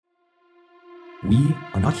We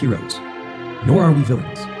are not heroes, nor are we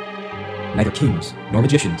villains, neither kings nor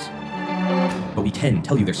magicians, but we can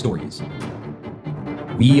tell you their stories.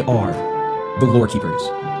 We are the Lore Keepers,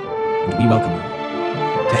 and we welcome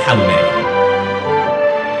you to Halloumay.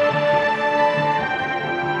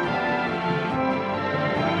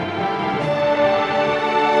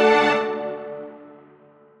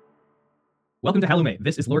 Welcome to Halloumay.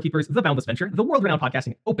 This is Lore Keepers, The Boundless Venture, the world-renowned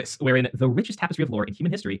podcasting opus, wherein the richest tapestry of lore in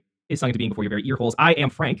human history is sung into being before your very ear holes. I am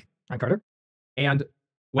Frank. I'm Carter. And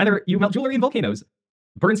whether you melt jewelry in volcanoes,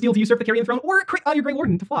 burn steel to usurp the Carrion throne, or crit on your Grey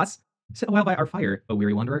Warden to floss, sit a while by our fire, O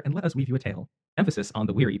weary wanderer, and let us weave you a tale. Emphasis on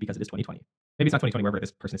the weary because it is 2020. Maybe it's not 2020 wherever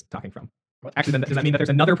this person is talking from. What? Actually, then does that mean that there's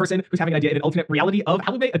another person who's having an idea in an alternate reality of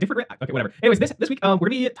Halloumay, a different... Okay, whatever. Anyways, this week, we're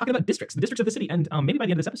going to be talking about districts, the districts of the city, and maybe by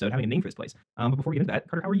the end of this episode, having a name for this place. But before we get into that,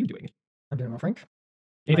 Carter, how are you doing? I'm doing well, Frank.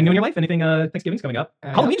 Anything new in your life? Anything, Thanksgiving's coming up?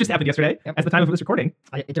 Halloween just happened yesterday, as the time of this recording.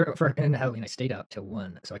 In Halloween, I stayed up till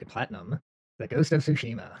 1 so I could platinum the Ghost of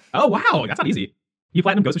Tsushima. Oh, wow, that's not easy. You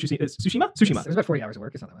platinum Ghost of Tsushima? Tsushima. It was about 40 hours of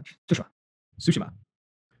work, it's not that much. Tsushima.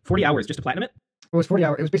 40 hours just to platinum it? Well, it was 40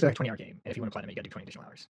 hours, it was basically like a 20-hour game, and if you want to platinum it, you gotta do 20 additional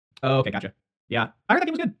hours. Oh, okay, gotcha. Yeah, I heard that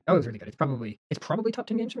game was good. Oh, it was really good. It's probably top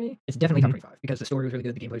 10 games for me. It's definitely top 25, because the story was really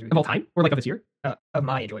good, the gameplay was really good. Of all time? Or like of this year? Of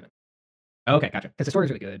my enjoyment. Oh, okay, gotcha. Because the story was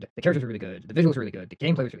really good, the characters were really good, the visuals were really good, the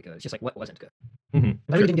gameplay was really good. It's just like, what wasn't good? Mm-hmm.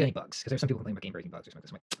 I really didn't get any bugs, because there's some people complaining about game-breaking bugs or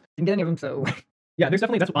something. Didn't get any of them, so... Yeah,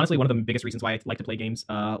 that's honestly one of the biggest reasons why I like to play games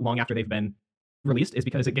long after they've been released, is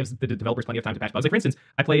because it gives the developers plenty of time to patch bugs. Like, for instance,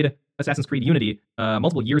 I played Assassin's Creed Unity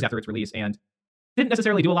multiple years after its release, and didn't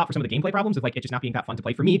necessarily do a lot for some of the gameplay problems of like it just not being that fun to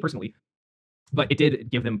play for me personally. But it did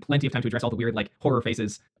give them plenty of time to address all the weird like horror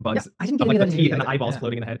faces, bugs, I didn't stuff get like any the of teeth that and the eyeballs yeah.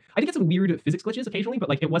 floating in the head. I did get some weird physics glitches occasionally, but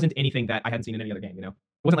like it wasn't anything that I hadn't seen in any other game. You know, it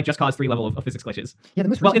wasn't like Just Cause 3 level of physics glitches. Yeah, the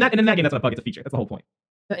most well, in that game, that's not a bug; it's a feature. That's the whole point.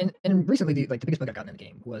 And recently, the biggest bug I've gotten in the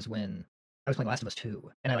game was when I was playing Last of Us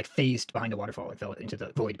 2, and I like phased behind a waterfall and fell into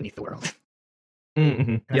the void beneath the world.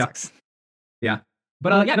 Mm-hmm. Yeah. Sucks. Yeah.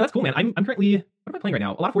 But yeah, no, that's cool, man. I'm currently, what am I playing right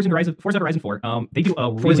now? A lot of Forza Horizon 4. They do a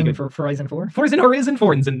really good Horizon 4. Forza Horizon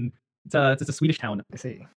 4, and it's a Swedish town. I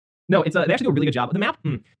see. No, they actually do a really good job of the map.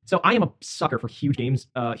 So I am a sucker for huge games,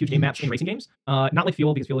 huge game maps in racing games. Not like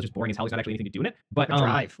Fuel, because Fuel is just boring as hell. There's not actually anything to do in it. But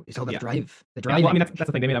Drive. It's all about the drive. The drive. Yeah, well, I mean, that's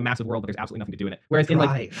the thing. They made a massive world, but there's absolutely nothing to do in it. Whereas in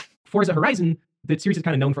like Forza Horizon, the series is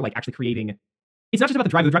kind of known for like actually creating. It's not just about the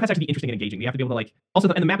drive. The drive has to actually be interesting and engaging. You have to be able to like also,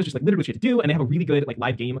 and the map is just like literally shit to do, and they have a really good like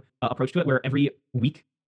live game approach to it, where every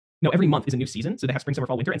month is a new season. So they have spring, summer,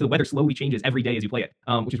 fall, winter, and so the weather slowly changes every day as you play it,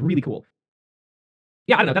 which is really cool.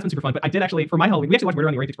 Yeah, I don't know. That's been super fun. But I did actually, for my Halloween, we actually watched Murder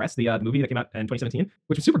on the Orient Express, the movie that came out in 2017,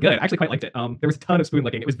 which was super good. I actually quite liked it. There was a ton of spoon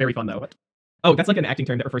licking. It was very fun though. Oh, that's like an acting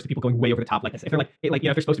term that refers to people going way over the top. Like if they're like you know, if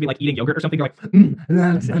they're supposed to be like eating yogurt or something, they're like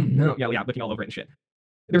yeah, licking all over it and shit.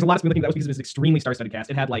 There's a lot of spoon licking. That was because it was an extremely star-studded cast.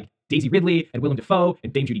 It had like Daisy Ridley and Willem Dafoe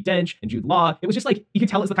and Dame Judi Dench and Jude Law. It was just like you could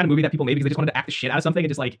tell it's the kind of movie that people made because they just wanted to act the shit out of something and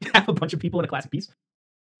just like have a bunch of people in a classic piece.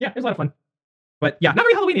 Yeah, it was a lot of fun. But yeah, not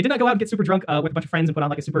very Halloween. I did not go out and get super drunk with a bunch of friends and put on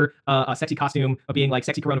like a super sexy costume of being like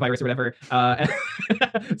sexy coronavirus or whatever.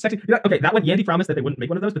 Sexy. Okay, that one, Yandy promised that they wouldn't make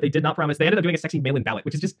one of those, but they did not promise. They ended up doing a sexy mail-in ballot,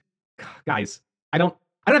 which is just, guys, I don't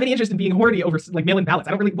have any interest in being horny over like mail-in ballots.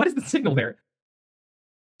 What is the signal there?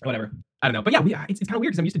 Whatever. I don't know. But yeah, it's kind of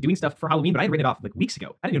weird because I'm used to doing stuff for Halloween, but I had written it off like weeks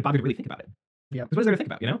ago. I didn't even bother to really think about it. Yeah. Because what is there to think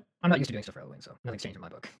about, you know? I'm not used to doing stuff for Halloween, so nothing's changed in my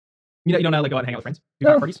book. You don't know, like, go out and hang out with friends? Do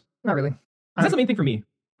No, parties? Not really. That's the main thing for me.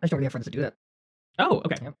 I just don't really have friends to do that. Oh,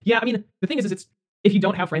 okay. Yep. Yeah, I mean, the thing is it's if you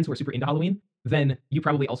don't have friends who are super into Halloween, then you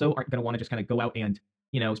probably also aren't going to want to just kind of go out and,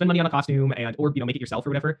 you know, spend money on a costume or, you know, make it yourself or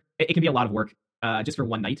whatever. It can be a lot of work just for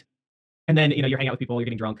one night. And then, you know, you're hanging out with people, you're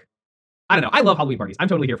getting drunk. I don't know. I love Halloween parties. I'm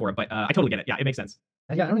totally here for it, but I totally get it. Yeah, it makes sense.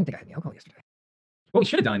 Yeah, I don't even think I had any alcohol yesterday. What we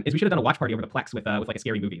should have done is we should have done a watch party over the Plex with like a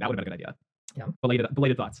scary movie. That would have been a good idea. Yeah.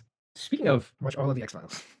 Belated thoughts. Speaking of watch all of the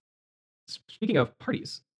X-Files. Speaking of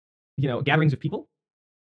parties, you know, gatherings of people.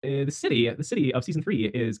 The city of season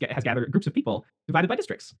 3 has gathered groups of people divided by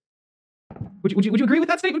districts. Would you agree with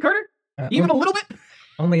that statement, Carter? Even a little bit?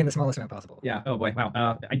 Only in the smallest amount possible. Yeah. Oh boy. Wow.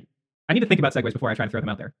 I need to think about segues before I try to throw them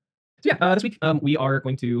out there. So yeah, this week we're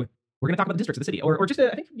going to talk about the districts of the city, or just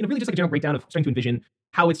I think, you know, really just like a general breakdown of starting to envision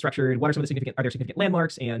how it's structured. What are some of the significant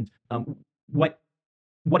landmarks, and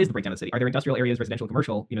what is the breakdown of the city? Are there industrial areas, residential,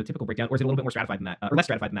 commercial, you know, typical breakdown, or is it a little bit more stratified than that, or less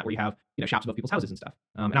stratified than that, where you have, you know, shops above people's houses and stuff?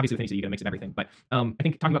 And obviously with any city, you get a mix of everything. But I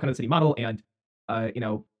think talking about kind of the city model and you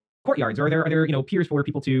know, courtyards, or are there you know, piers for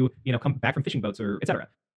people to, you know, come back from fishing boats or etc.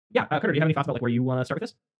 Yeah, Carter, do you have any thoughts about like where you want to start with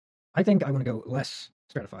this? I think I want to go less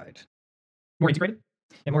stratified, more integrated.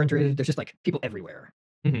 And more integrated. There's just like people everywhere.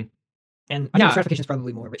 Mm-hmm. And I think stratification is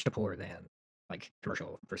probably more rich to poor than like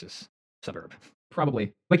commercial versus suburb.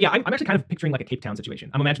 Probably. Like, yeah, I'm actually kind of picturing like a Cape Town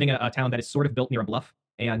situation. I'm imagining a town that is sort of built near a bluff,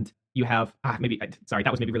 and you have sorry,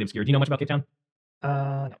 that was maybe really obscure. Do you know much about Cape Town?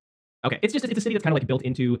 No. Okay, it's a city that's kind of like built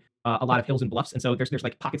into a lot of hills and bluffs, and so there's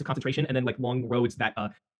like pockets of concentration, and then like long roads that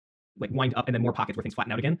like wind up, and then more pockets where things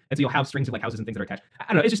flatten out again, and so you'll have strings of like houses and things that are attached.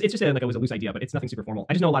 I don't know. It's just like it was a loose idea, but it's nothing super formal.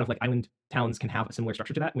 I just know a lot of like island towns can have a similar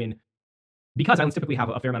structure to that because islands typically have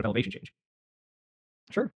a fair amount of elevation change.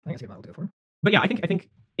 Sure, I think that's a good model to go for. But yeah, I think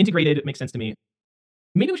integrated makes sense to me.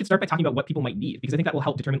 Maybe we should start by talking about what people might need, because I think that will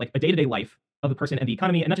help determine like a day-to-day life of the person and the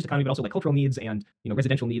economy, and not just economy, but also like cultural needs and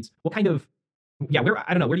residential needs. What kind of where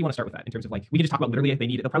I don't know, where do you want to start with that in terms of like we can just talk about literally if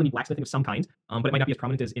they'll probably need blacksmithing of some kind, but it might not be as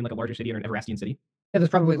prominent as in like a larger city or an Everlastian city. Yeah, there's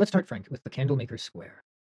probably let's start, Frank, with the Candlemaker Square.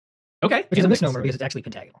 Okay, which is a misnomer because it's actually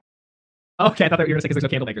pentagonal. Okay, I thought that you were going to say because there's no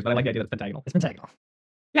candle makers, but I like the idea that it's pentagonal. It's pentagonal.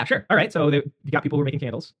 Yeah, sure. All right, so you got people who are making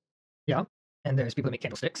candles. Yeah, and there's people who make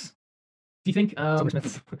candlesticks. Do you think? Oh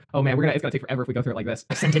man, it's gonna take forever if we go through it like this.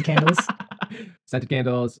 Scented candles. Scented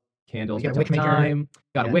candles. You got a wick maker.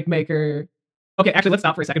 Got a wick maker. Okay, actually, let's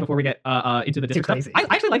stop for a second before we get into the different stuff. I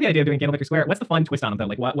actually like the idea of doing Candlemaker Square. What's the fun twist on them though?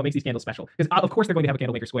 Like, what makes these candles special? Because of course they're going to have a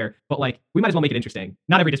Candlemaker Square, but like we might as well make it interesting.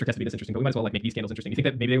 Not every district has to be this interesting, but we might as well like make these candles interesting. You think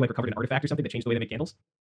that maybe they like recovered an artifact or something that changed the way they make candles?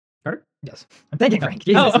 Carter? Yes. I'm thinking, Frank.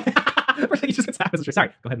 Jesus. Sorry.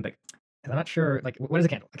 Go ahead and think. I'm not sure. Like, what is a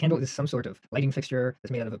candle? A candle is some sort of lighting fixture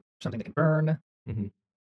that's made out of something that can burn. Mm-hmm.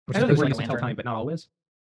 Which I know is they like were used to tell time, but not always.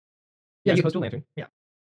 Yeah, supposed to a lantern. Yeah.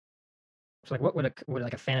 So like, what would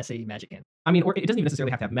like a fantasy magic candle? I mean, or it doesn't even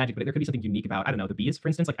necessarily have to have magic, but there could be something unique about, I don't know, the bees, for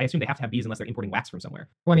instance. Like, I assume they have to have bees unless they're importing wax from somewhere.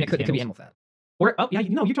 Well, I mean, it could be animal fat. Or, oh, yeah,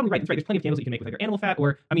 no, you're totally right. That's right. There's plenty of candles that you can make with either animal fat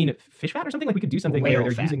or, I mean, fish fat or something. Like, we could do something where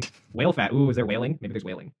they're using whale fat. Ooh, is there whaling? Maybe there's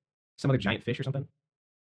whaling. Some other giant fish or something.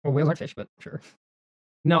 Well, whales aren't fish, but sure.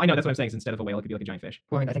 No, I know. That's what I'm saying. Instead of a whale, it could be like a giant fish.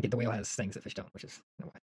 Well, I mean, I think the whale has things that fish don't, which is why.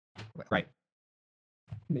 Right.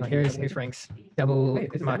 Here's Frank's double. Hey,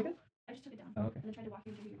 is that good? I just took it down. Oh, okay. And I tried to walk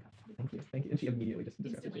you into your cup. Thank you. And she immediately just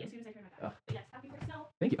Instantly, as soon as I turned my back. But yes, happy for snow.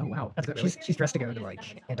 Thank you. Oh, wow. That's good. She's dressed to go to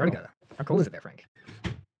like Antarctica. How cold is it there, Frank?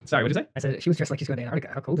 Sorry, what did you say? I said she was dressed like she's going to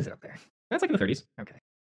Antarctica. How cold is it up there? That's like in the 30s. Okay.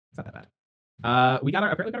 It's not that bad. We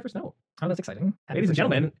apparently got our first snow. Oh, that's exciting. Ladies and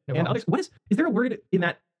gentlemen, and others. Is there a word in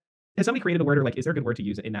that? Has somebody created a word, or like, is there a good word to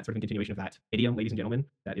use in that sort of continuation of that idiom, ladies and gentlemen,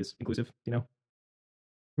 that is inclusive?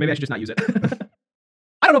 Maybe I should just not use it.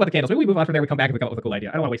 I don't know about the candles. Maybe we move on from there. We come back and we come up with a cool idea.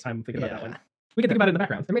 I don't want to waste time thinking about that one. We can think about it in the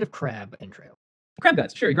background. They're made of crab entrail. Crab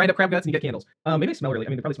guts. Sure, you grind up crab guts and you get candles. Maybe they smell really. I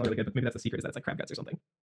mean, they probably smell really good, but maybe that's the secret. Is that it's like crab guts or something.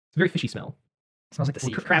 It's a very fishy smell. It smells like the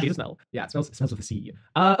sea. Crabby to smell. Yeah, it smells of the sea.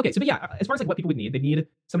 Okay, so but yeah, as far as like what people would need, they need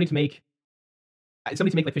somebody to make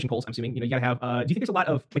like fishing poles. I'm assuming you gotta have. Do you think there's a lot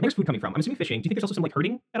of like where's food coming from? I'm assuming fishing. Do you think there's also some like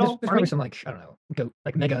herding at all? There's probably some like I don't know goat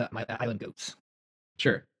like mega island goats.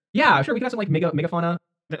 Sure. Yeah, sure. We could have some like megafauna.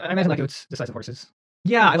 I imagine like goats the size of horses.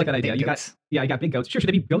 Yeah, I like that idea. You goats. got big goats. Sure, should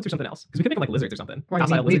they be goats or something else? Because we could make them like lizards or something.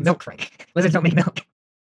 Well, we need milk, Frank. Lizards don't make milk.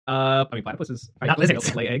 I mean, platypuses not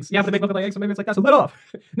lizards lay eggs. Yeah, but they make milk and lay eggs, so maybe it's like that's a bit off.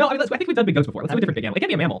 No, I mean, I think we've done big goats before. Let's do a different big animal. It can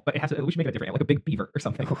be a mammal, but we should make it a different animal, like a big beaver or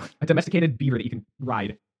something. A domesticated beaver that you can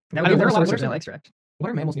ride. That would be a lot of extract. What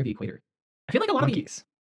are mammals near the equator? I feel like a lot monkeys. of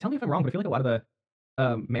tell me if I'm wrong, but I feel like a lot of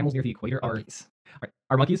the mammals near the equator monkeys.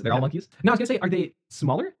 Are monkeys. They're all monkeys. No, I was gonna say, are they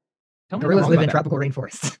smaller? Gorillas live in tropical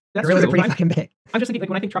rainforests. Gorillas are pretty fucking big. I'm just thinking, like,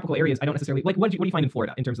 when I think tropical areas, I don't necessarily like. What do you find in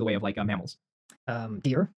Florida in terms of the way of like mammals?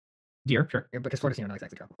 Deer. Deer, sure. Yeah, because Florida's not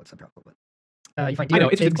exactly tropical; it's subtropical. But you find deer. I know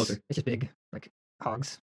it's pigs, closer. It's just big, like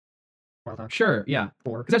hogs. Wild hogs. Sure, yeah.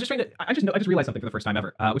 Boar. Because I was just trying to. I just realized something for the first time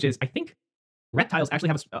ever, which is I think reptiles actually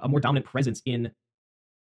have a more dominant presence in.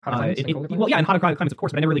 In hotter climates, of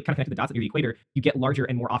course, but I never really kind of connected the dots that near the equator. You get larger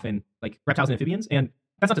and more often like reptiles and amphibians, and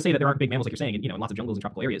that's not to say that there aren't big mammals like you're saying, in lots of jungles and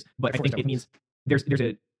tropical areas. But I think it means there's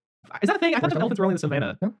a. Is that a thing? I thought elephants were only in the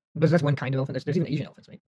savannah. No, that's one kind of elephant. There's even Asian elephants,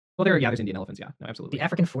 right? Well, there's Indian elephants. Yeah, no, absolutely. The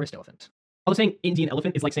African forest elephant. Although saying Indian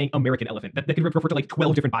elephant is like saying American elephant. That could refer to like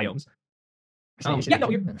 12 different biomes. What I'm just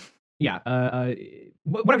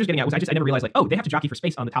getting at was I never realized like, oh, they have to jockey for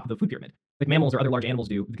space on the top of the food pyramid, like mammals or other large animals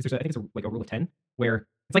do, because I think it's like a rule of 10 where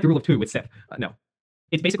it's like the rule of 2 with Sith. No,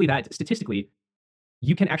 it's basically that statistically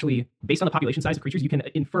you can actually, based on the population size of creatures, you can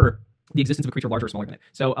infer the existence of a creature larger or smaller than it.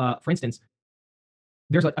 So, for instance,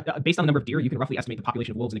 there's based on the number of deer, you can roughly estimate the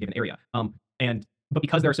population of wolves in a given area. But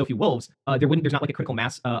because there are so few wolves, there's not like a critical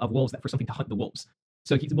mass of wolves for something to hunt the wolves.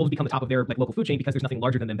 So the wolves become the top of their like local food chain because there's nothing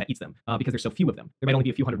larger than them that eats them. Because there's so few of them, there might only be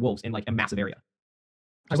a few hundred wolves in like a massive area.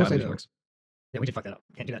 I will say though, yeah, we did fuck that up.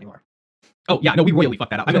 Can't do that anymore. Oh yeah, no, we royally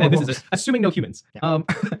fucked that up. I mean, this is assuming no humans. Yeah.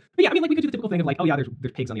 But yeah, I mean, like we could do the typical thing of like, oh yeah,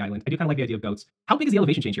 there's pigs on the island. I do kind of like the idea of goats. How big is the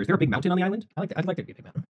elevation change here? Is there a big mountain on the island? I'd like there to be a big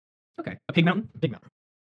mountain. Okay, a pig mountain. Big mountain.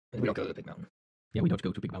 We don't go to the big mountain. Yeah, we don't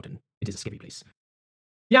go to a big mountain. It is a scary place.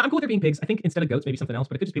 Yeah, I'm cool with there being pigs. I think instead of goats, maybe something else,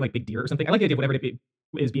 but it could just be like big deer or something. I like the idea of whatever it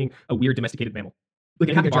is being a weird domesticated mammal, like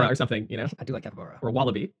a Maybe a capybara giant- or something, you know, I do like capybara. or a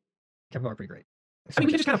wallaby. Capybara are pretty great. I mean,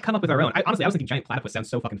 we could just kind of come up with our own. Honestly, I was thinking giant platypus sounds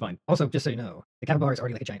so fucking fun. Also, just so you know, the capybara is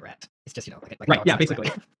already like a giant rat. It's just, like a Right, dog yeah, sized basically.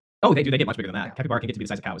 rat. Oh, they do. They get much bigger than that. Yeah. Capybara can get to be the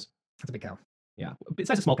size of cows. That's a big cow. Yeah, the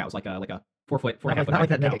size of small cows, like a 4 foot, 4 and a half Not foot. like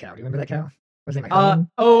that cow. mega cow. Do you remember that cow? What's his name?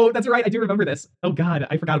 Oh, that's right. I do remember this. Oh god,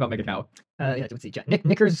 I forgot about Mega Cow. Yeah, let's see.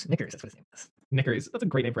 Knickers. That's what his name was. Knickers. That's a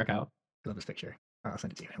great name for a cow. I love this picture. I'll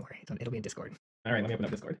send it to you. Don't worry. It'll be in Discord. All right, let me open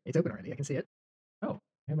up Discord. It's open already. I can see it. I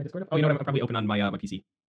have my Discord up. Oh, you know what? I'm probably open on my my PC.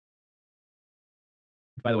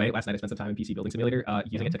 By the way, last night I spent some time in PC Building Simulator,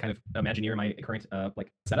 using it to kind of imagineer my current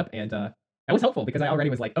like setup, and that was helpful because I already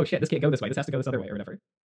was like, oh shit, this can't go this way. This has to go this other way or whatever.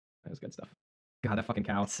 That was good stuff. God, that fucking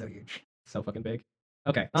cow, It's so huge. so fucking big.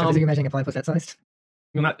 Okay, So are you imagining a platypus that sized?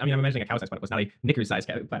 I'm imagining a cow-sized platypus, not a Knickers-sized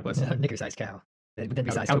platypus. Knicker-sized cow. That would then be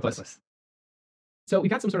Cow- sized to a cowpus. platypus. So we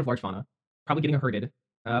got some sort of large fauna, probably getting herded.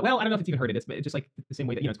 Well, I don't know if it's even herded. It's just like the same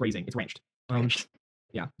way that it's grazing. It's ranched.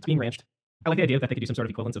 Yeah, it's being ranched. I like the idea that they could do some sort of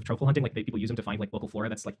equivalence of truffle hunting, like people use them to find like local flora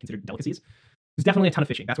that's like considered delicacies. There's definitely a ton of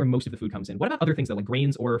fishing. That's where most of the food comes in. What about other things though, like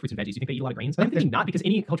grains or fruits and veggies? Do you think they eat a lot of grains? I'm thinking not, because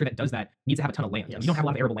any culture that does that needs to have a ton of land. Yes. You don't have a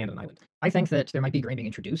lot of arable land on an island. I think that there might be grain being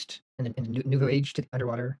introduced in the Nouveau Age to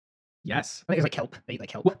underwater. Yes. I think there's like kelp. They eat like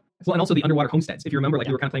kelp. Well, and also the underwater homesteads. If you remember, like Yeah.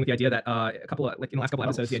 we were kind of playing with the idea that a couple of, like in the last couple of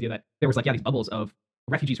episodes, the idea that there was like these bubbles of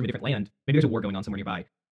refugees from a different land. Maybe there's a war going on somewhere nearby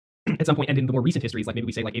at some point. And in the more recent histories, like maybe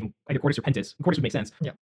we say like either Cordis or Pentis. Cordis would make sense.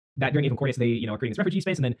 Yeah. That during Avon Cordis they are creating this refugee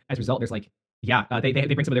space, and then as a result, there's like they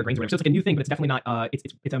bring some of their grains or whatever. So it's like a new thing, but it's definitely not.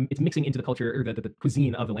 It's mixing into the culture or the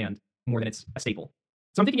cuisine of the land more than it's a staple.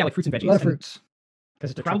 So I'm thinking like fruits and veggies. A lot of and fruits.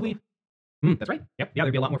 Because it's a probably. tropical. That's right. Yep. Yeah,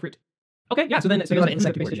 there'd be a lot more fruit. Okay. Yeah. So then Maybe a lot of there's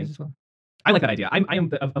food that insect-based people are eating. dishes as well. I like that idea. I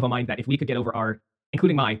am of a mind that if we could get over our,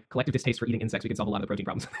 including my collective distaste for eating insects, we could solve a lot of the protein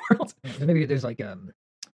problems in the world. Yeah, then maybe there's like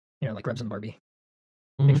like grubs and Barbie.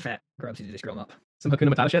 Mhm. Big fat grubs. You just grill them up. Some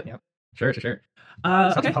Hakuna Matata shit. Yep. Sure. Some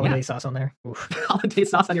Okay. holiday Yeah. sauce on there. Oof. Holiday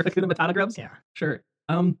sauce on your Hakuna Matata grubs. Yeah. Sure.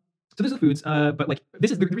 So those are the foods. But like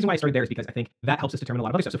this is the reason why I started there is because I think that helps us determine a lot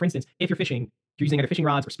of other stuff. So for instance, if you're fishing, if you're using either fishing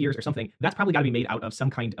rods or spears or something, that's probably got to be made out of some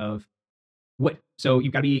kind of wood. So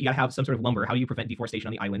you got to have some sort of lumber. How do you prevent deforestation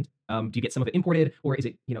on the island? Do you get some of it imported, or is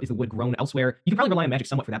it is the wood grown elsewhere? You can probably rely on magic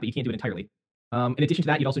somewhat for that, but you can't do it entirely. In addition to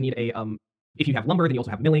that, you'd also need a if you have lumber, then you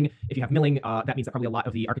also have milling. If you have milling, that means that probably a lot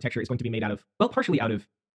of the architecture is going to be made out of, well, partially out of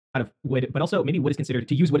wood, but also maybe wood is considered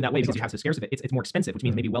to use wood in that way because you have so scarce of it. It's more expensive, which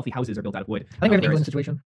means maybe wealthy houses are built out of wood. I think we have an whereas- England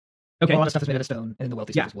situation. Okay. A lot of stuff is made out of stone, and then the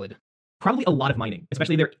wealthy Yeah. stuff is wood. Probably a lot of mining,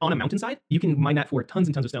 especially there on a mountainside. You can mine that for tons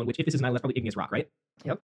and tons of stone, which if this is an island, that's probably igneous rock, right?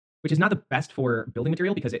 Yep. Which is not the best for building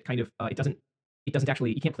material because it kind of it doesn't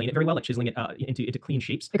actually, you can't plane it very well, like chiseling it into clean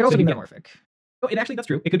shapes. It could also So be you get- metamorphic. Oh, that's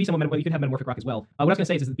true. It could be somewhat. You could have metamorphic rock as well. What I was going to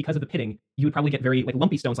say is that because of the pitting, you would probably get very like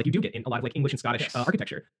lumpy stones, like you do get in a lot of like English and Scottish Yes.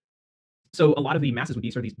 architecture. So a lot of the masses would be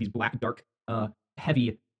sort of these black, dark,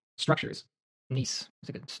 heavy structures. Gneiss is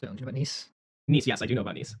a good stone. Do you know about gneiss? Gneiss, yes, I do know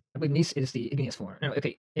about gneiss. I believe gneiss is the igneous form. No,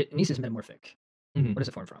 okay. Gneiss is metamorphic. Mhm. What does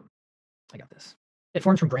it form from? I got this. It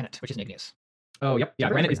forms from granite, which is an igneous. Oh, yep, yeah.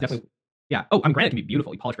 So Granite very is nice. definitely. Yeah. Oh, granite can be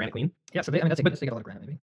beautiful. You polish granite clean. Yeah, so they But- got a lot of granite,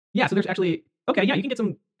 maybe. Yeah, so there's actually okay. Yeah, you can get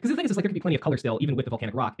some because the thing is like there could be plenty of color still, even with the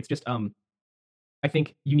volcanic rock. It's just I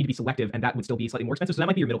think you need to be selective, and that would still be slightly more expensive. So that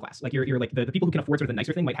might be your middle class. Like you're like the people who can afford sort of the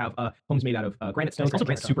nicer thing might have homes made out of granite stones. Nice Also,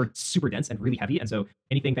 granite granite's super dense and really heavy, and so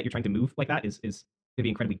anything that you're trying to move like that is going to be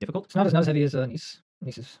incredibly difficult. It's not as heavy as gneiss.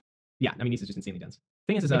 Gneiss is Yeah, I mean gneiss is just insanely dense.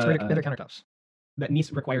 Thing is makes better countertops. that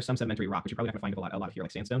gneiss requires some sedimentary rock, which you're probably not going to find a lot of here,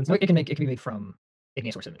 like sandstone and So stuff. it can be made from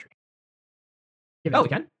igneous or sedimentary. Give Oh, enough- it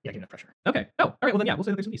can. Yeah, give enough pressure. Okay. Oh, all right. Well then, yeah, we'll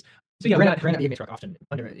say that there's some gneiss. So yeah, we got- Granite igneous rock often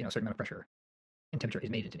under a certain amount of pressure and temperature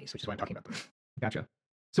is made into gneiss, which is why I'm talking about them. Gotcha.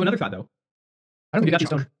 So another thought though. I don't We think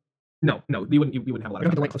got we these stone. No, you wouldn't have a lot We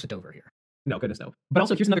of don't get the chunk. white close to Dover here. No, goodness no. But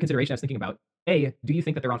also, here's another consideration I was thinking about. A, do you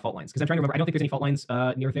think that they're on fault lines? Because I'm trying to remember. I don't think there's any fault lines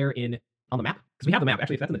near there on the map. Because we have the map.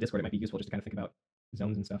 Actually, if that's in the Discord, it might be useful just to kind of think about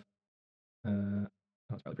zones and stuff. Oh,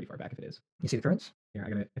 it's probably pretty far back if it is. You see the currents? Here,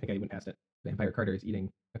 I think I went past it. Vampire Carter is eating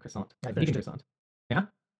a croissant. I Vegan finished it. croissant. Yeah?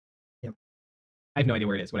 Yep. I have no idea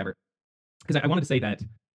where it is, whatever. Because I wanted to say that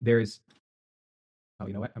there's... Oh,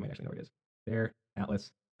 you know what? I might actually know where it is. There,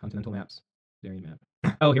 Atlas, Continental Maps, Darien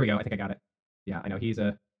Map. Oh, here we go. I think I got it. Yeah, I know. He's a...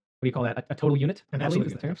 What do you call that? A total unit? An I believe absolute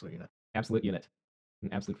is unit. the term? Absolute unit. Absolute unit.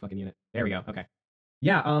 An absolute fucking unit. There we go. Okay.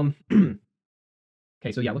 Yeah,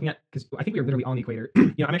 okay, so yeah, looking at... Because I think we are literally on the equator. I'm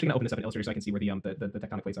actually going to open this up in Illustrator so I can see where the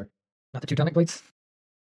tectonic plates are. Not the Teutonic plates?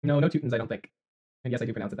 No Teutons, I don't think. And yes, I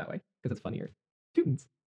do pronounce it that way because it's funnier. Teutons.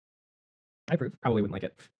 I approve. Probably wouldn't like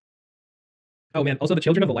it. Oh man, also the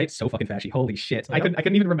Children of the Light, so fucking fashy. Holy shit. I Yep.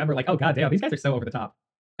 couldn't even remember like, oh god damn, these guys are so over the top.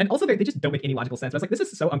 And also, they just don't make any logical sense. I was like, this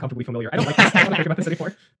is so uncomfortably familiar. I don't like this. I don't want to think about this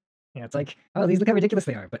anymore. Yeah, it's like, oh, these look how ridiculous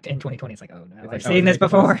they are. But in 2020, it's like, oh no, It's I've like, seen oh, this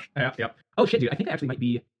before. Yeah, yeah. Oh shit, dude. I think it actually might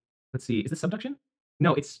be. Let's see. Is this subduction?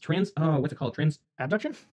 No, it's trans. Oh, what's it called?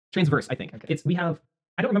 Abduction? Transverse. I think. Okay. It's we have.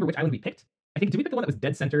 I don't remember which island we picked. I think did we pick the one that was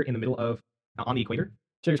dead center in the middle of on the equator?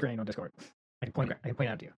 Share your screen on Discord. I can point. Okay. I can point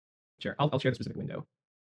out to you. Sure. I'll share the specific window.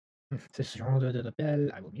 This is the bell.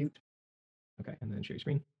 I will mute. Okay, and then share your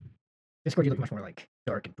screen. Discord, you look much more like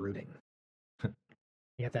dark and brooding.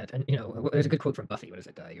 You got that, and you know, there's a good quote from Buffy. What is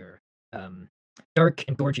it? You're dark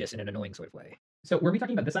and gorgeous in an annoying sort of way. So were we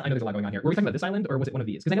talking about this? I know there's a lot going on here. Were we talking about this island, or was it one of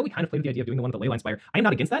these? Because I know we kind of played with the idea of doing the one with the ley line spire. I am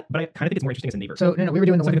not against that, but I kind of think it's more interesting as a neighbor. So no, we were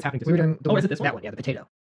doing the Something one. that's happening to We were doing the Oh, one, is it this one? that one? Yeah, the potato.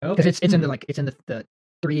 Okay. Because it's in the it's in the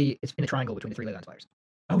three. It's in the triangle between the three ley line spires.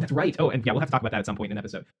 Oh, that's right. Oh, and yeah, we'll have to talk about that at some point in an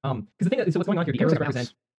episode. Because the thing is, so what's going on here? The arrows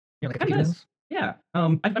represent. You know, like a Kind of computer does. Yeah.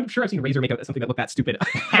 I'm sure I've seen Razer make something that looked that stupid.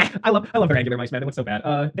 I love their angular mice, man. They look so bad.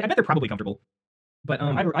 I bet they're probably comfortable. But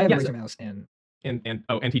I have yeah, a Razer mouse, and and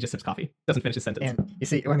he just sips coffee. Doesn't finish his sentence. and you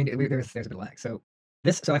see, I mean, there's a bit of lag. So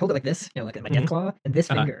I hold it like this, you know, like my death claw, and this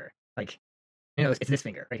finger, like, you know, it's this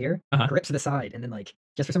finger right here, grips to the side, and then like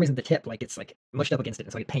just for some reason the tip, like it's like mushed up against it,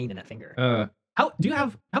 and so I get pain in that finger. How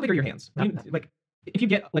big are your hands? I mean, like, if you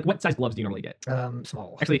get like, what size gloves do you normally get?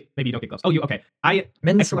 Small. Actually, maybe you don't get gloves. Oh, okay.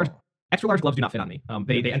 Men's extra large. small. Extra large gloves do not fit on me.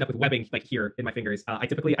 They end up with webbing like here in my fingers. I've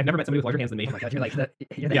never met somebody with larger hands than me. Oh my god, you're the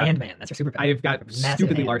Yeah. hand man. That's your superpower. I've got Massive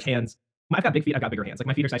stupidly hands. large hands. I've got big feet. I've got bigger hands. Like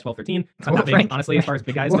my feet are size 12, 13. So I'm Whoa, not big, Frank. honestly, as far as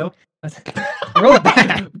big guys Whoa. go. Roll it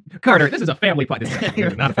back. Carter, this is a family podcast. This is I'm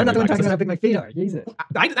not a not family the one podcast. talking about how big my feet are. Jesus.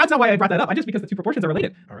 That's not why I brought that up. I just because the two proportions are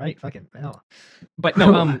related. All right, fucking hell. But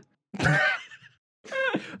no,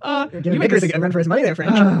 You're giving Vickers a run for his money there,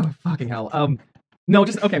 Frank. Oh, fucking hell. No,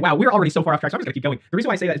 just okay. Wow, we're already so far off track. So I'm just gonna keep going. The reason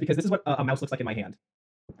why I say that is because this is what a mouse looks like in my hand.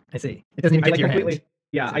 I see. It doesn't even I get like to your completely. hand.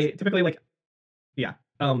 Yeah, I typically like. Yeah.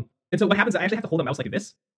 And so what happens? I actually have to hold a mouse like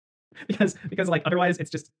this because like otherwise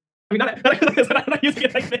it's just. I mean, I'm not using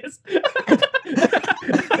it like this.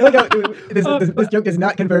 This joke does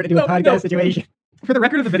not convert into a podcast situation. For the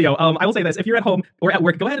record of the video, I will say this: if you're at home or at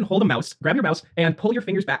work, go ahead and hold a mouse, grab your mouse, and pull your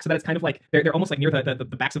fingers back so that it's kind of like they're almost like near the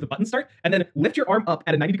backs of the buttons start, and then lift your arm up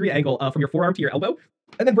at a 90-degree angle from your forearm to your elbow,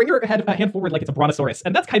 and then bring your hand forward like it's a brontosaurus,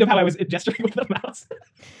 and that's kind of how I was gesturing with the mouse.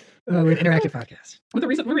 We're an interactive podcast. But the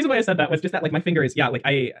reason why I said that was just that like my fingers, yeah, like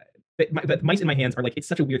the mice in my hands are like, it's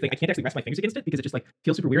such a weird thing. I can't actually rest my fingers against it because it just like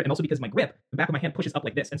feels super weird, and also because my grip, the back of my hand pushes up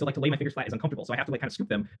like this, and so like to lay my fingers flat is uncomfortable. So I have to like kind of scoop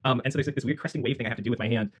them. And so there's like this weird cresting wave thing I have to do with my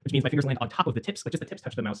hand, which means my fingers land on top of the tips, like just the tips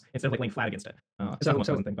touch the mouse instead of like laying flat against it. It's not the most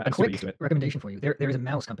pleasant thing, but a I'm super quick used to it. recommendation for you. There is a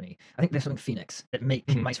mouse company. I think there's something Phoenix that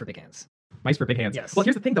make mice for big hands. Mice for big hands. Yes. Well,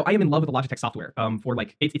 here's the thing though. I am in love with the Logitech software. For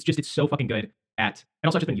like, it's so fucking good at, and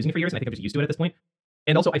also I've just been using it for years, and I think I'm just used to it at this point.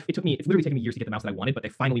 And also, it's literally taken me years to get the mouse that I wanted, but they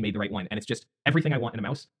finally made the right one, and it's just everything I want in a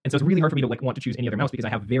mouse. And so it's really hard for me to like want to choose any other mouse because I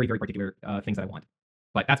have very, very particular things that I want.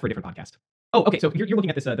 But that's for a different podcast. Oh, okay. So you're looking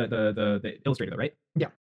at this the Illustrator, though, right? Yeah.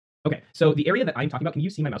 Okay. So the area that I'm talking about, can you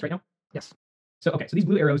see my mouse right now? Yes. So these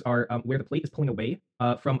blue arrows are where the plate is pulling away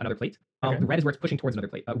from another plate. Okay. The red is where it's pushing towards another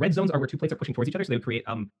plate. Red zones are where two plates are pushing towards each other, so they would create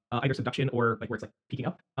either subduction or like where it's like peaking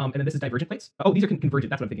up. And then this is divergent plates. Oh, these are convergent.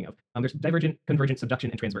 That's what I'm thinking of. There's divergent, convergent, subduction,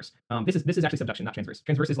 and transverse. This is actually subduction, not transverse.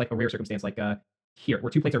 Transverse is like a rare circumstance, like here, where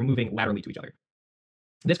two plates are moving laterally to each other.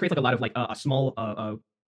 This creates like a lot of like a small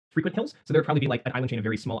frequent hills. So there would probably be like an island chain, a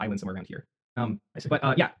very small island somewhere around here.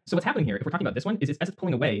 But yeah, so what's happening here, if we're talking about this one, is as it's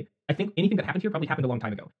pulling away, I think anything that happened here probably happened a long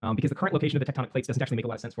time ago, because the current location of the tectonic plates doesn't actually make a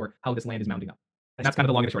lot of sense for how this land is mounding up. And that's kind of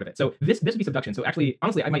the long and the short of it. So this would be subduction. So actually,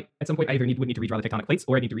 honestly, I might at some point I either would need to redraw the tectonic plates,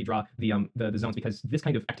 or I need to redraw the zones, because this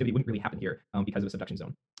kind of activity wouldn't really happen here because of a subduction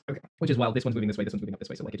zone. Okay. Which is while this one's moving this way, this one's moving up this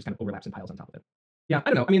way, so like it just kind of overlaps and piles on top of it. Yeah, I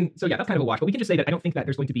don't know. I mean, so yeah, that's kind of a wash. But we can just say that I don't think that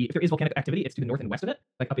there's going to be, if there is volcanic activity, it's to the north and west of it,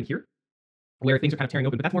 like up in here, where things are kind of tearing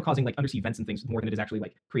open, but that's more causing like undersea vents and things more than it is actually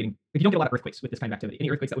like creating. Like, you don't get a lot of earthquakes with this kind of activity.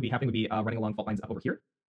 Any earthquakes that would be happening would be running along fault lines up over here.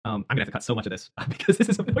 I'm gonna have to cut so much of this because this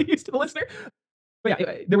is something we used to the listener. But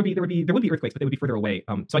yeah, there would be earthquakes, but they would be further away.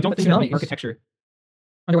 So I don't think the architecture.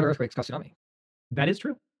 Underwater earthquakes cause tsunami. That is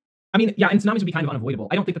true. I mean, yeah, and tsunamis would be kind of unavoidable.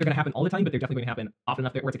 I don't think that they're going to happen all the time, but they're definitely going to happen often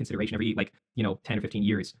enough where it's a consideration. Every 10 or 15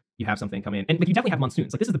 years, you have something come in, and like you definitely have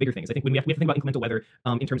monsoons. Like this is the bigger things. I think when we have to think about inclemental weather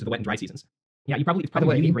in terms of the wet and dry seasons. Yeah, it's probably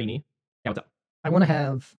really rainy. Yeah, what's up? I want to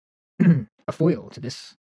have a foil to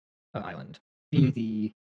this island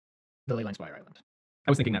be the Leyline Spire Island.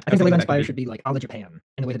 I was thinking that. I think the Leyline Spire should be like a la Japan,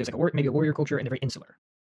 in the way that there's like maybe a warrior culture and they're very insular.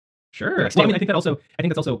 Sure. Well, I mean, I think that's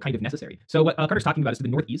also kind of necessary. So what Carter's talking about is to the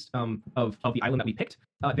northeast of the island that we picked.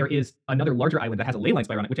 There is another larger island that has a ley line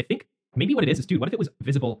spire on it, which I think maybe what it is, dude, what if it was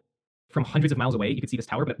visible from hundreds of miles away? You could see this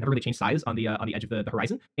tower, but it never really changed size on the edge of the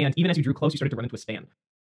horizon. And even as you drew close, you started to run into a span.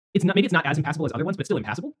 it's not, maybe it's not as impassable as other ones, but still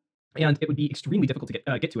impassable, and it would be extremely difficult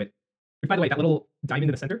to get to it. And by the way, that little diamond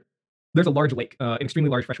in the center, there's a large lake, an extremely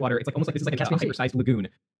large freshwater. It's like almost like this is like a hyper-sized lagoon.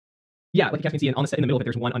 Yeah, like the Caspian Sea, and in the middle of it,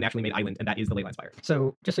 there's one unnaturally made island, and that is the Leyline Spire.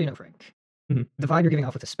 So, just so you know, Frank, the vibe you're giving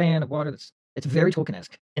off with the span of water, it's very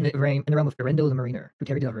Tolkien-esque in the realm of Eärendil the Mariner, who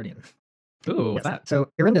carried the Elrodian. Ooh, what's that?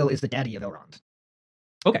 So, Eärendil is the daddy of Elrond.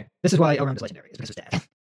 Okay. This is why Elrond is legendary, is because of his dad.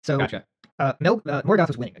 So, gotcha. Morgoth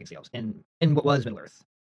was winning against the elves in what was Middle-earth,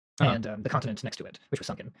 and the continent next to it, which was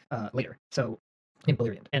sunken later. So, in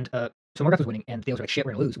Beleriand. And so Morgoth was winning, and the elves were like, shit,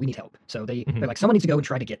 we're gonna lose, we need help. So they're like, someone needs to go and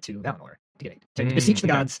try to get to Valinor to get aid, to beseech the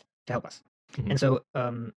gods to help us. And so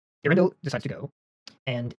Eärendil decides to go,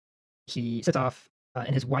 and he sets off,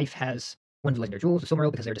 and his wife has one of the legendary jewels, the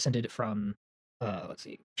Silmaril, because they're descended from,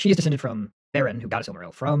 she is descended from Beren, who got a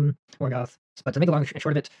Silmaril from Morgoth. But to make a long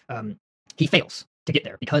short of it, he fails to get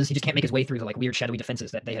there because he just can't make his way through the like weird shadowy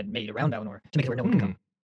defenses that they had made around Valinor to make it where no one could come.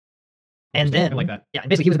 And then, I like that. Yeah, and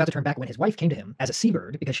basically he was about to turn back when his wife came to him as a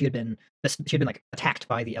seabird because she had been like attacked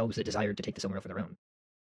by the elves that desired to take the Silmaril for their own,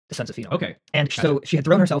 the Sons of Fëanor. Okay. And so she had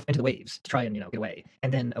thrown herself into the waves to try and get away.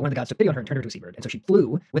 And then one of the gods took pity on her and turned her to a seabird. And so she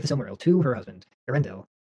flew with the Silmaril to her husband Eärendil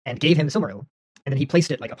and gave him the Silmaril. And then he placed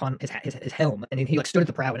it like upon his helm, and then he like stood at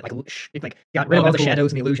the prow and it got rid of all the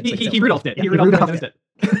shadows and the illusions. He Rudolphed it. Yeah, he Rudolphed it.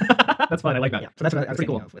 That's fun. I like that. Yeah, so that's what I was pretty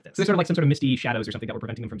thinking cool. of with this. So there's sort of like some sort of misty shadows or something that were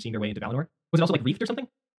preventing them from seeing their way into Valinor. Was it also like reefed or something?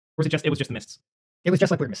 Or was it was just the mists? It was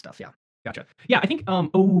just like weird mist stuff, yeah. Gotcha. Yeah, I think,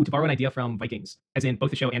 to borrow an idea from Vikings, as in both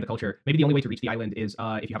the show and the culture, maybe the only way to reach the island is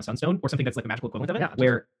if you have a sunstone or something that's like the magical equivalent of it. Yeah,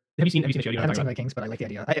 where have you seen the show? You know I haven't seen Vikings, but I like the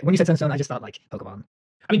idea. When you said sunstone, I just thought like Pokemon.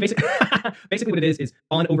 I mean, basically what it is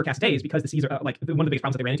on overcast days, because the seas are one of the biggest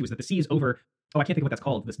problems that they ran into is that the seas over, I can't think of what that's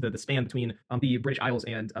called, the span between the British Isles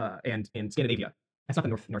and Scandinavia. That's not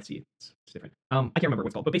the North Sea. It's different. I can't remember what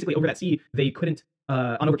it's called, but basically over that sea, they couldn't,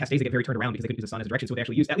 on overcast days, they get very turned around because they couldn't use the sun as a direction. So they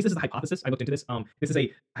actually used, at least this is a hypothesis. I looked into this. This is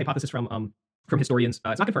a hypothesis from historians.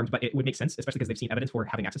 It's not confirmed, but it would make sense, especially because they've seen evidence for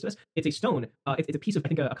having access to this. It's a stone. It's a piece of, I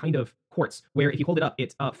think, a kind of quartz, where if you hold it up,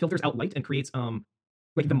 it filters out light and creates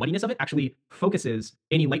like the muddiness of it actually focuses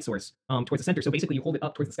any light source towards the center. So basically, you hold it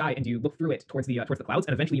up towards the sky and you look through it towards the clouds,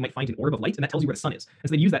 and eventually you might find an orb of light, and that tells you where the sun is. And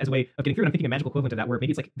so they use that as a way of getting through. And I'm thinking a magical equivalent of that, where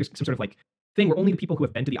maybe it's like there's some sort of like thing where only the people who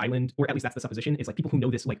have been to the island, or at least that's the supposition, is like people who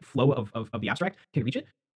know this like flow of the abstract can reach it.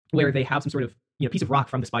 Where they have some sort of piece of rock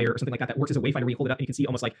from the spire or something like that works as a wayfinder where you hold it up and you can see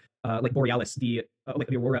almost like Borealis, the like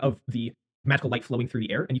the aurora of the magical light flowing through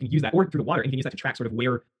the air, and you can use that, or through the water, and you can use that to track sort of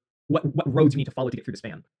what roads you need to follow to get through the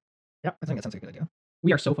span. Yep, I think that sounds like a good idea.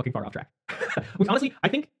 We are so fucking far off track. Which honestly, I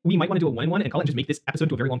think we might want to do a 1-in-1 and call it and just make this episode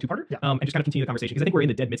to a very long two-parter, and just kind of continue the conversation, because I think we're in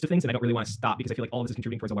the dead midst of things, and I don't really want to stop because I feel like all of this is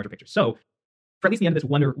contributing towards a larger picture. So, for at least the end of this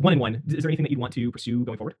 1-in-1, is there anything that you'd want to pursue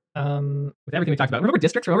going forward? With everything we talked about, remember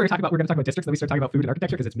districts? Remember we're going to talk about districts, then we start talking about food and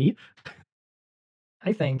architecture because it's me.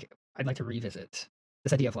 I think I'd like to revisit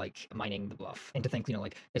this idea of like mining the bluff, and to think,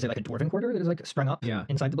 like, is it like a dwarven quarter that is like sprung up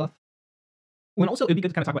inside the bluff? Well, and also it'd be good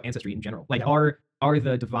to kind of talk about ancestry in general. Like, are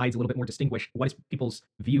the divides a little bit more distinguished? What is people's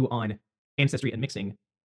view on ancestry and mixing?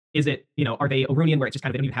 Is it, are they Oronian, where it's just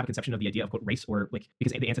kind of, they don't even have a conception of the idea of quote race, or like,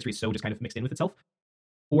 because the ancestry is so just kind of mixed in with itself?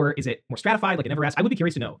 Or is it more stratified, like it never asked? I would be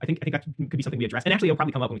curious to know. I think that could be something we address. And actually, it'll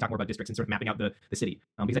probably come up when we talk more about districts and sort of mapping out the city.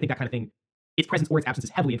 Because I think that kind of thing, its presence or its absence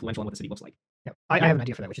is heavily influential on what the city looks like. Yeah, I have an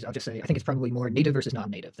idea for that, which is, I'll just say, I think it's probably more native versus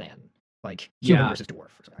non-native than like human versus dwarf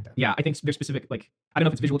or something like that. Yeah, I think there's specific, like, I don't know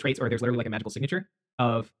if it's visual traits or there's literally like a magical signature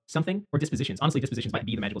of something, or dispositions. Honestly, dispositions might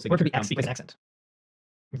be the magical signature. Or it could be like an accent.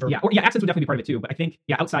 Accents would definitely be part of it too, but I think,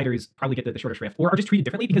 outsiders probably get the shorter shrift, or are just treated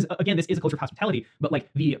differently, because again, this is a culture of hospitality, but like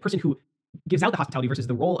the person who gives out the hospitality versus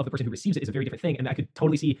the role of the person who receives it is a very different thing, and I could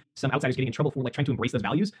totally see some outsiders getting in trouble for like trying to embrace those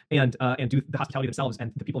values and do the hospitality themselves,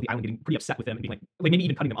 and the people of the island getting pretty upset with them and being like maybe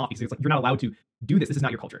even cutting them off, because it's like, you're not allowed to do this. This is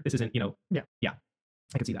not your culture. This isn't, Yeah,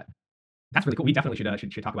 I can see that. That's really cool. We definitely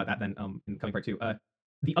should talk about that then in coming part 2.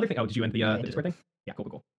 The other thing, did you end the Discord thing? Yeah,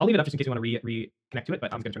 cool. I'll leave it up just in case you want to reconnect to it,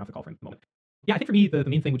 but I'm going to turn off the call for a moment. Yeah, I think for me the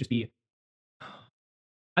main thing would just be,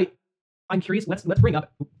 I'm curious. Let's bring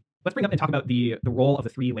up and talk about the role of the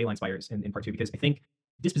 3 leyline spires in part 2, because I think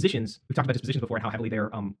dispositions, we've talked about dispositions before and how heavily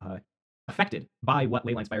they're affected by what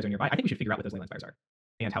leyline spires are nearby. I think we should figure out what those leyline spires are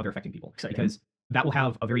and how they're affecting people, because that will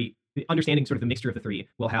have understanding sort of the mixture of the 3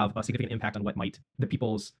 will have a significant impact on what might the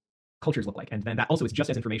people's cultures look like, and then that also is just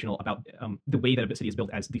as informational about the way that a city is built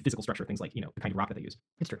as the physical structure of things like the kind of rock that they use.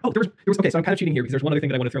 It's true. Oh, there was okay. So I'm kind of cheating here because there's one other thing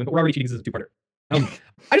that I want to throw in, but we're already cheating. This is a 2-parter.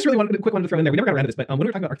 I just really wanted to throw in there. We never got around to this, but when we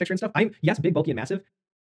were talking about architecture and stuff, yes, big, bulky, and massive.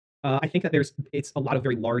 I think that it's a lot of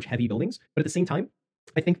very large, heavy buildings, but at the same time,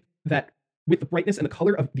 I think that with the brightness and the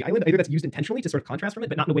color of the island, either that's used intentionally to sort of contrast from it,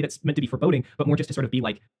 but not in a way that's meant to be foreboding, but more just to sort of be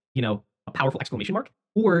like, a powerful exclamation mark,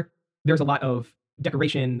 or there's a lot of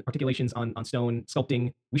decoration, articulations on stone,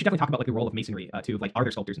 sculpting. We should definitely talk about like the role of masonry too, of like are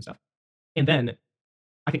there sculptors and stuff. And then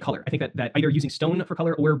I think color. I think that either using stone for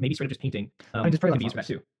color or maybe straight up just painting I mean, it's probably can be used for like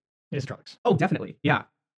that too. it is drawings. Oh, definitely. Yeah.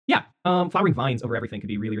 Yeah. Flowering vines over everything could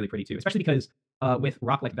be really, really pretty too, especially because with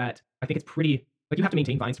rock like that, I think it's pretty, like you have to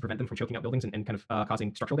maintain vines to prevent them from choking out buildings and kind of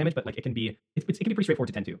causing structural damage, but like it can be pretty straightforward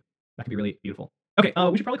to tend to. That could be really beautiful. Okay,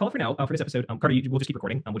 we should probably call it for now for this episode. Carter, we'll just keep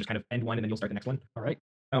recording. We'll just kind of end one and then you'll start the next one. All right.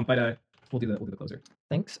 But we'll do the closer.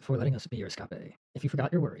 Thanks for letting us be your escape. If you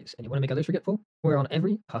forgot your worries and you want to make others forgetful, we're on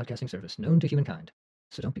every podcasting service known to humankind.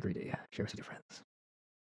 So don't be greedy. Share us with your friends.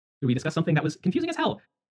 Did we discuss something that was confusing as hell?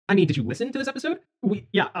 I mean, did you listen to this episode?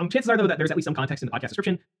 Chances are, though, that there's at least some context in the podcast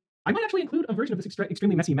description. I might actually include a version of this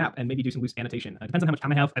extremely messy map and maybe do some loose annotation. Depends on how much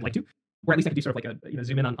time I have. I'd like to, or at least I could do sort of like a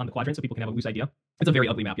zoom in on the quadrant so people can have a loose idea. It's a very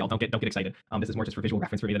ugly map, y'all. Don't get excited. This is more just for visual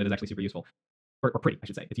reference for me than it is actually super useful. Or pretty, I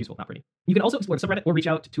should say. It's useful, not pretty. You can also explore the subreddit or reach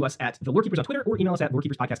out to us at the Lorekeepers on Twitter or email us at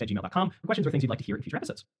lorekeeperspodcast@gmail.com for questions or things you'd like to hear in future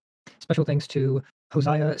episodes. Special thanks to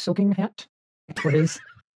Hosea Soaking Hat for his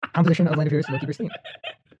composition of Land of Heroes Lorekeepers theme.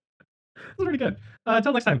 That was pretty good.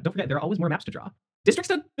 Until next time, don't forget, there are always more maps to draw. Districts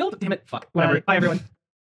to build? Damn it. Fuck. Whatever. Bye everyone.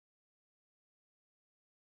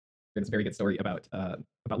 It's a very good story about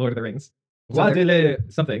Lord of the Rings.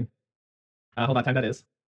 Something. Hold on, time that is.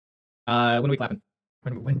 When are we clapping?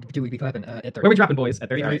 When do we be clapping? At 30. When are we dropping, boys? At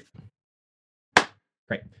 30? 30.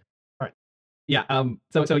 Great. All right. Yeah.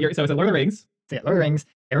 So Lord of the Rings. So yeah, Lord of the Rings.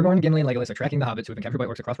 Aragorn, Gimli, and Legolas are tracking the hobbits who have been captured by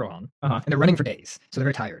orcs across Rohan, and they're running for days, so they're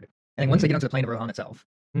very tired. And then once they get onto the plain of Rohan itself,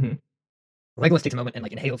 Legolas takes a moment and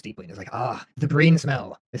like inhales deeply, and is like, the green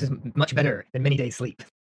smell. This is much better than many days' sleep.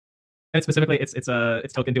 And specifically, it's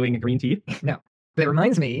Tolkien doing a green tea. No, but it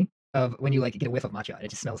reminds me of when you like get a whiff of matcha, and it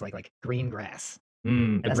just smells like green grass.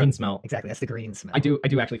 The green smell. Exactly, that's the green smell. I do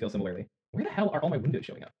actually feel similarly. Where the hell are all my windows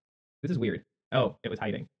showing up? This is weird. Oh, it was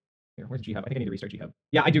hiding. Here, where's G-Hub? I think I need to restart G-Hub.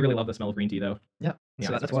 Yeah, I do really love the smell of green tea, though. Yeah,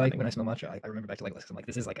 so that's why when I smell matcha, I remember back to Legolas. I'm like,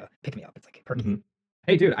 this is like a pick-me-up. It's like perky.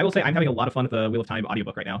 Hey, dude, I will say I'm having a lot of fun with the Wheel of Time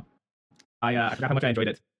audiobook right now. I forgot how much I enjoyed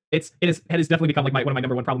it. It has definitely become like one of my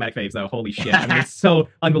number one problematic faves, though. Holy shit. I mean, it's so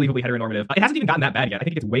unbelievably heteronormative. It hasn't even gotten that bad yet. I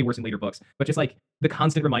think it gets way worse in later books. But just like the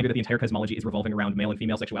constant reminder that the entire cosmology is revolving around male and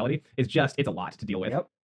female sexuality is just, it's a lot to deal with. Yep.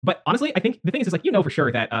 But honestly, I think the thing is like, for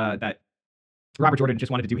sure that that Robert Jordan just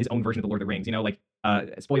wanted to do his own version of the Lord of the Rings, like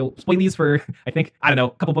spoilies for, I think, I don't know,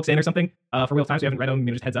 a couple books in or something for Wheel of Time, so you haven't read them,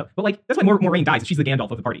 just heads up. But like, that's why Moiraine dies. She's the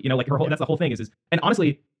Gandalf of the party, like her whole, that's the whole thing is, and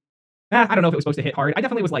honestly, I don't know if it was supposed to hit hard. I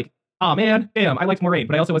definitely was like, oh man, damn, I liked Moiraine,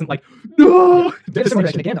 but I also wasn't like, no. There's some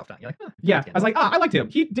reaction to Gandalf now. You're like, yeah, I was like, I liked him.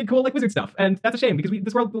 He did cool like wizard stuff, and that's a shame because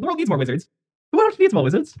the world needs more wizards. The world needs more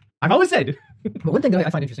wizards. I've always said. But one thing that I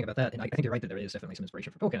find interesting about that, and I think you're right that there is definitely some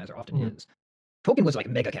inspiration for Tolkien, as there often is. Tolkien was like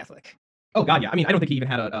mega Catholic. Oh god, yeah. I mean, I don't think he even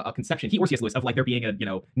had a conception. He or C.S. Lewis of like there being a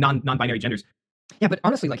non-binary genders. Yeah, but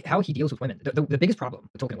honestly, like how he deals with women, the biggest problem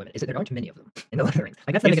with Tolkien women is that there aren't many of them in the Lord of the Rings.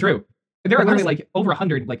 Like that's the true. Problem. There are literally like over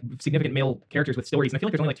 100 like significant male characters with stories, and I feel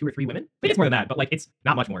like there's only like 2 or 3 women. Maybe it's more than that, but like it's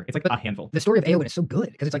not much more. It's like a handful. The story of Eowyn is so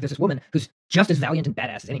good because it's like there's this woman who's just as valiant and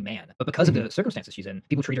badass as any man, but because of the circumstances she's in,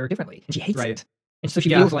 people treat her differently, and she hates it. And so she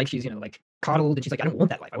feels like she's like coddled, and she's like, I don't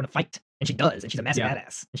want that life. I want to fight, and she does, and she's a massive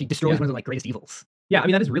badass, and she destroys one of the like greatest evils. Yeah, I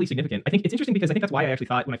mean that is really significant. I think it's interesting because I think that's why I actually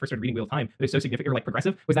thought when I first started reading Wheel of Time that it's so significant or like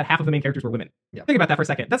progressive was that half of the main characters were women. Yeah. Think about that for a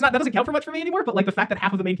second. That doesn't count for much for me anymore. But like the fact that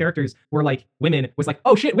half of the main characters were like women was like,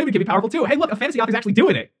 oh shit, women can be powerful too. Hey, look, a fantasy author's actually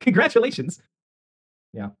doing it. Congratulations.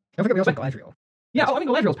 Yeah. Don't forget we also have Galadriel. Yeah. I mean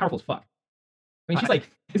Galadriel's powerful as fuck. I mean, she's like,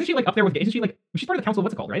 isn't she like up there with? Isn't she like? She's part of the council.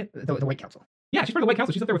 What's it called, right? The White Council. Yeah, she's part of the White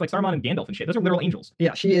Council. She's up there with like Saruman and Gandalf and shit. Those are literal angels.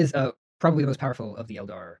 Yeah, she is probably the most powerful of the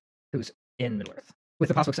Eldar who's in Middle Earth, with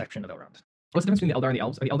the possible exception of Elrond. What's the difference between the Eldar and the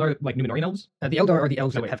elves? Are the Eldar like Númenórean elves? The Eldar are the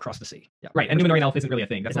elves that have crossed the sea. Yeah. Right, and Númenórean elf isn't really a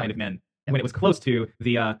thing. That's the land of men. Yeah. When it was close to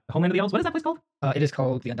the homeland of the elves, what is that place called? It is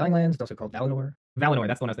called the Undying Lands. It's also called Valinor. Valinor,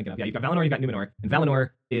 that's the one I was thinking of. Yeah, you've got Valinor, you've got Númenor, and Valinor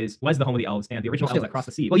was the home of the elves, and the original elves that crossed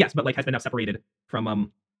the sea. Well, yes, but like has been now separated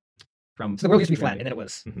from. So the world used to be flat, and then it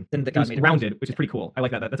was. Then the gods made it rounded, which is pretty cool. I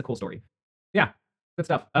like that. That's a cool story. Yeah. Good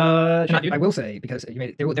stuff. I will say, because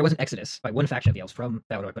there was an exodus by one faction of the elves from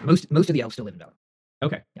Valinor, but most of the elves still live in Valinor.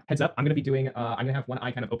 Okay. Yeah. Heads up, I'm going to be doing, I'm going to have one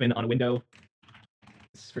eye kind of open on a window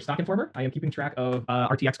for Stock Informer. I am keeping track of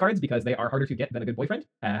RTX cards because they are harder to get than a good boyfriend.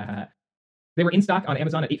 They were in stock on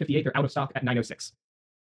Amazon at $8.58. They're out of stock at $9.06.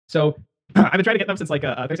 So I've been trying to get them since like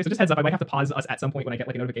Thursday. So just heads up, I might have to pause us at some point when I get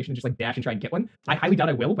like a notification and just like dash and try and get one. I highly doubt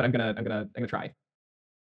I will, but I'm gonna try.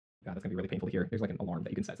 God, that's gonna be really painful to hear. There's like an alarm that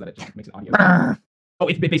you can set so that it just makes an audio. Oh,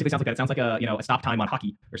 it basically sounds like that. It sounds like a stop time on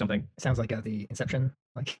hockey or something. It sounds like the Inception.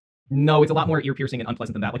 Like no, it's a lot more ear piercing and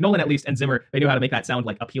unpleasant than that. Like Nolan at least and Zimmer, they knew how to make that sound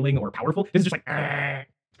like appealing or powerful. This is just like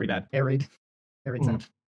it's pretty bad. Air raid sound.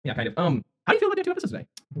 Yeah, kind of. How do you feel about doing 2 episodes today?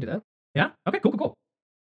 We can do that. Yeah. Okay. Cool.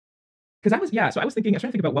 Because so I was trying to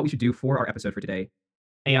think about what we should do for our episode for today.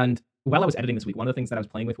 And while I was editing this week, one of the things that I was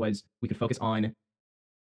playing with was we could focus on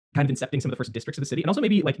kind of incepting some of the first districts of the city, and also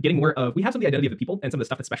maybe like getting more of, we have some of the identity of the people and some of the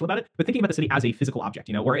stuff that's special about it, but thinking about the city as a physical object,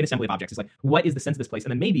 or an assembly of objects. It's like, what is the sense of this place?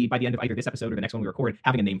 And then maybe by the end of either this episode or the next one we record,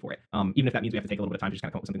 having a name for it. Even if that means we have to take a little bit of time to just kind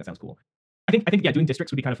of come up with something that sounds cool. I think yeah, doing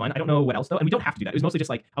districts would be kind of fun. I don't know what else though, and we don't have to do that. It was mostly just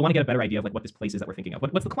like, I want to get a better idea of like what this place is that we're thinking of.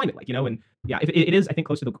 What's the climate like, and yeah, if it is, I think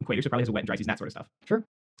close to the equator, so it probably has a wet and dry season, that sort of stuff. Sure.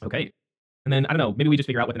 Okay. And then I don't know, maybe we just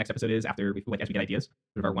figure out what the next episode is after we as we get ideas.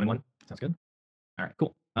 Sort of our 1-in-1. Sounds good. All right,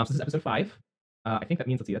 cool. So this is episode 5. I think that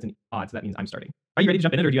means, let's see, that's an odd, so that means I'm starting. Are you ready to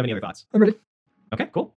jump in it, or do you have any other thoughts? I'm ready. Okay, cool.